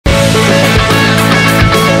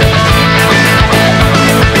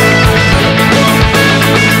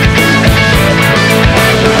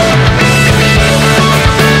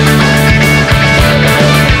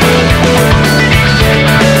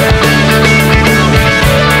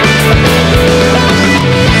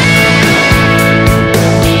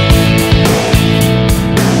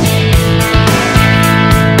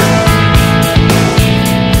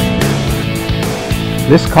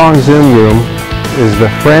This Kong Zoom Groom is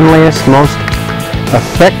the friendliest, most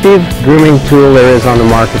effective grooming tool there is on the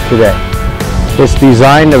market today. It's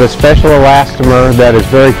designed of a special elastomer that is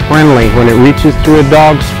very friendly. When it reaches through a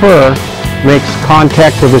dog's fur, makes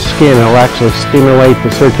contact with the skin, it will actually stimulate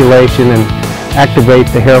the circulation and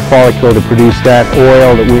activate the hair follicle to produce that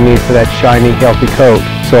oil that we need for that shiny, healthy coat.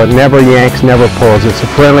 So it never yanks, never pulls. It's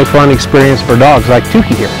a friendly, fun experience for dogs like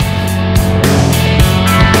Tuki here.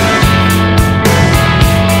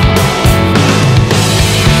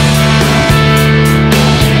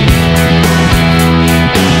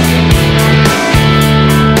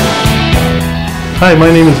 Hi,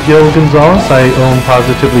 my name is Gil Gonzalez. I own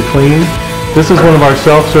Positively Clean. This is one of our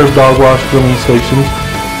self-serve dog wash grooming stations,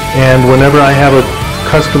 and whenever I have a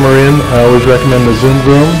customer in, I always recommend the Zoom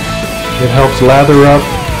Groom. It helps lather up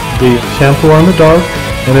the shampoo on the dog,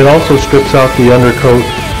 and it also strips out the undercoat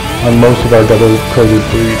on most of our double-coated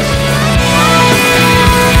breeds.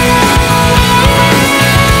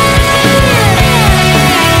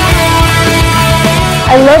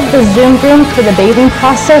 I love the Zoom Groom for the bathing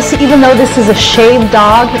process. Even though this is a shaved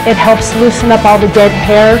dog, it helps loosen up all the dead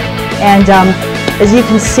hair. And as you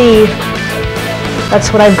can see,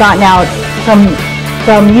 that's what I've gotten out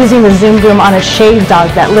from using the Zoom Groom on a shaved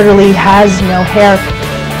dog that literally has no hair.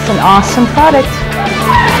 It's an awesome product.